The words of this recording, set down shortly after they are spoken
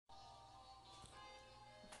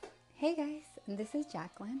Hey guys, this is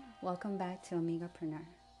Jacqueline. Welcome back to Amigapreneur.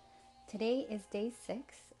 Today is day 6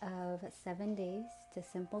 of 7 days to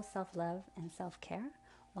simple self-love and self-care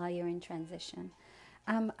while you're in transition.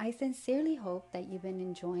 I sincerely hope that you've been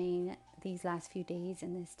enjoying these last few days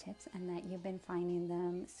in these tips and that you've been finding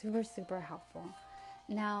them super helpful.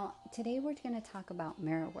 Now, today we're going to talk about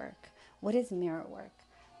mirror work. What is mirror work?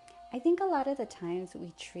 I think a lot of the times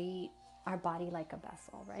we treat our body like a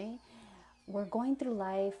vessel, right? We're going through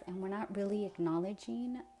life and we're not really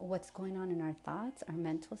acknowledging what's going on in our thoughts, our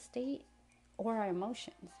mental state, or our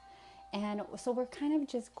emotions. And so we're kind of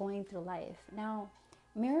just going through life. Now,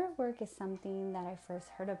 mirror work is something that I first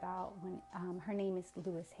heard about when her name is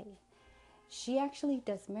Louise Hay. She actually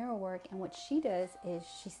does mirror work, and what she does is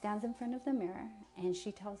she stands in front of the mirror and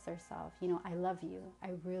she tells herself, I love you. I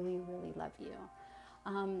really love you.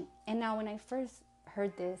 And now, when I first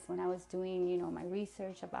heard this, when I was doing, my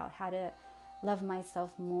research about how to love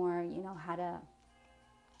myself more, how to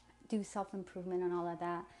do self-improvement and all of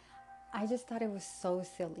that, I just thought it was so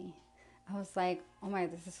silly. I was like, oh my,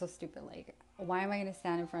 this is so stupid. Like, why am I going to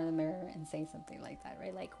stand in front of the mirror and say something like that,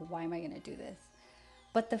 right? Like, why am I going to do this?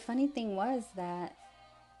 But the funny thing was that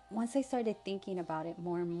once I started thinking about it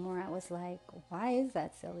more and more, I was like, why is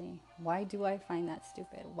that silly? Why do I find that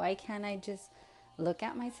stupid? Why can't I just look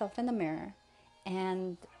at myself in the mirror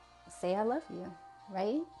and say I love you,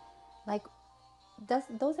 right? Like,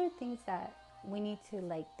 those are things that we need to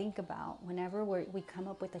like think about whenever we come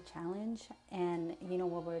up with a challenge, and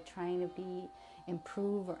when we're trying to be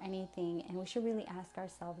improve or anything, and we should really ask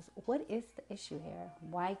ourselves, what is the issue here?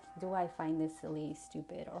 Why do I find this silly,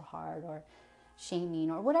 stupid, or hard, or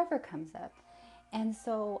shaming, or whatever comes up? And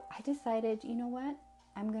so I decided, you know what,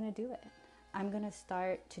 I'm gonna do it. I'm gonna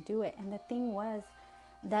start to do it. And the thing was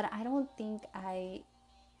that I don't think I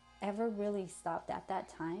ever really stopped at that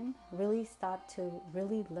time, really stopped to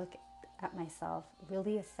really look at myself,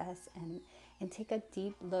 really assess and take a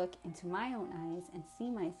deep look into my own eyes and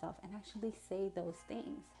see myself and actually say those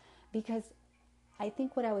things. Because I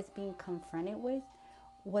think what I was being confronted with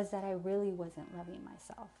was that I really wasn't loving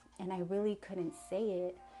myself, and I really couldn't say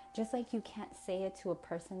it. Just like you can't say it to a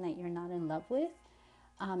person that you're not in love with.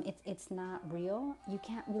 It's not real. You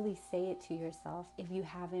can't really say it to yourself if you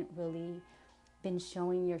haven't really been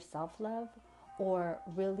showing yourself love or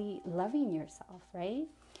really loving yourself, right?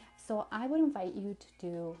 So I would invite you to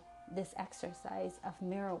do this exercise of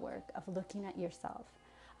mirror work, of looking at yourself.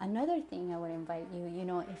 Another thing I would invite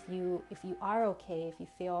you, if you are okay, if you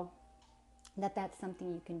feel that that's something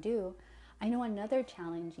you can do. I know another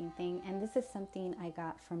challenging thing, and this is something I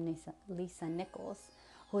got from Lisa Nichols,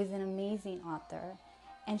 who is an amazing author.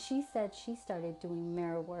 And she said she started doing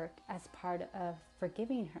mirror work as part of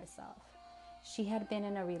forgiving herself. She had been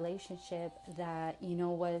in a relationship that,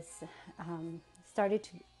 was started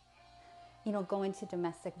to, go into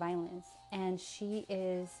domestic violence. And she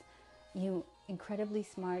is, incredibly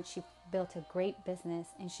smart. She built a great business,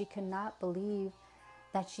 and she could not believe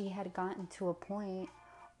that she had gotten to a point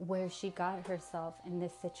where she got herself in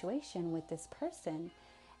this situation with this person.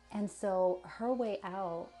 And so her way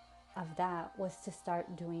out of that was to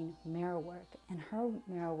start doing mirror work. And her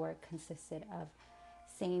mirror work consisted of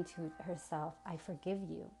saying to herself, I forgive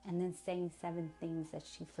you, and then saying 7 things that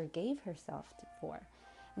she forgave herself for.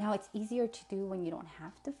 Now, it's easier to do when you don't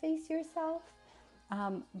have to face yourself,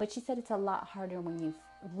 but she said it's a lot harder when you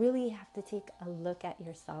really have to take a look at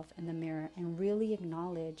yourself in the mirror and really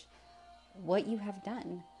acknowledge what you have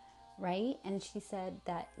done, right? And she said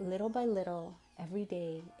that little by little, every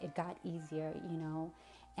day, it got easier,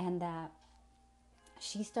 and that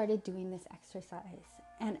she started doing this exercise.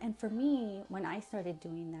 And for me, when I started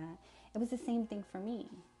doing that, it was the same thing for me.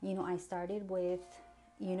 I started with,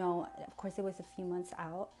 of course it was a few months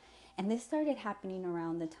out. And this started happening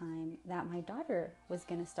around the time that my daughter was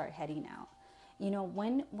going to start heading out.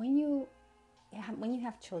 When you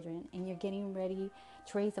have children and you're getting ready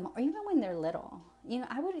to raise them, or even when they're little,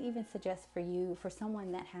 I would even suggest for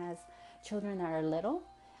someone that has children that are little,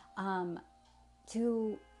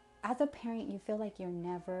 to, as a parent, you feel like you're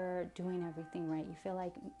never doing everything right. You feel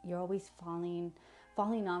like you're always falling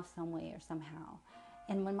off some way or somehow.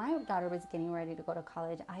 And when my daughter was getting ready to go to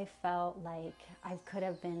college, I felt like I could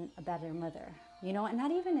have been a better mother, and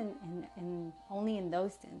not even in only in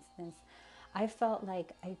those instances. I felt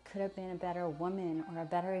like I could have been a better woman or a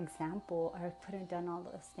better example, or I could have done all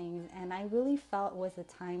those things. And I really felt it was a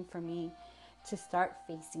time for me to start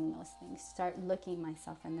facing those things, start looking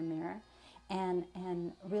myself in the mirror,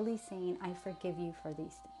 and really saying, I forgive you for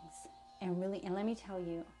these things. And let me tell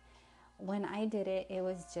you, when I did it,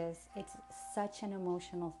 it's such an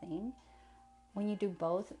emotional thing. when you do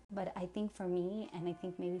both. But I think for me, and I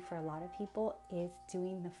think maybe for a lot of people, is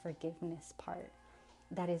doing the forgiveness part.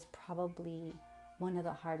 That is probably one of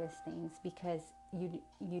the hardest things, because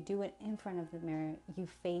you do it in front of the mirror, you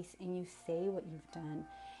face and you say what you've done,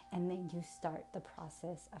 and then you start the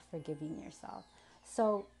process of forgiving yourself.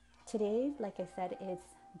 So today, like I said, it's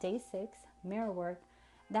day 6, mirror work.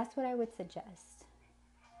 That's what I would suggest.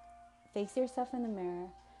 Face yourself in the mirror.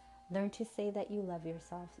 Learn to say that you love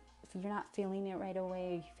yourself. If you're not feeling it right away,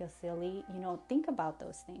 or you feel silly, think about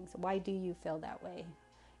those things. Why do you feel that way?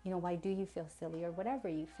 Why do you feel silly, or whatever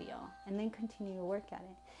you feel? And then continue to work at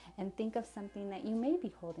it. And think of something that you may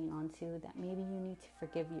be holding on to that maybe you need to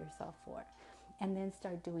forgive yourself for. And then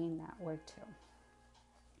start doing that work too.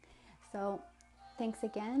 So thanks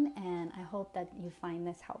again, and I hope that you find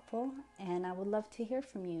this helpful. And I would love to hear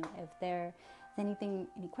from you. If there's anything,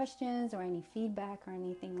 any questions or any feedback or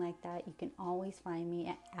anything like that, you can always find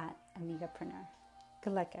me at Amigapreneur.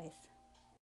 Good luck, guys.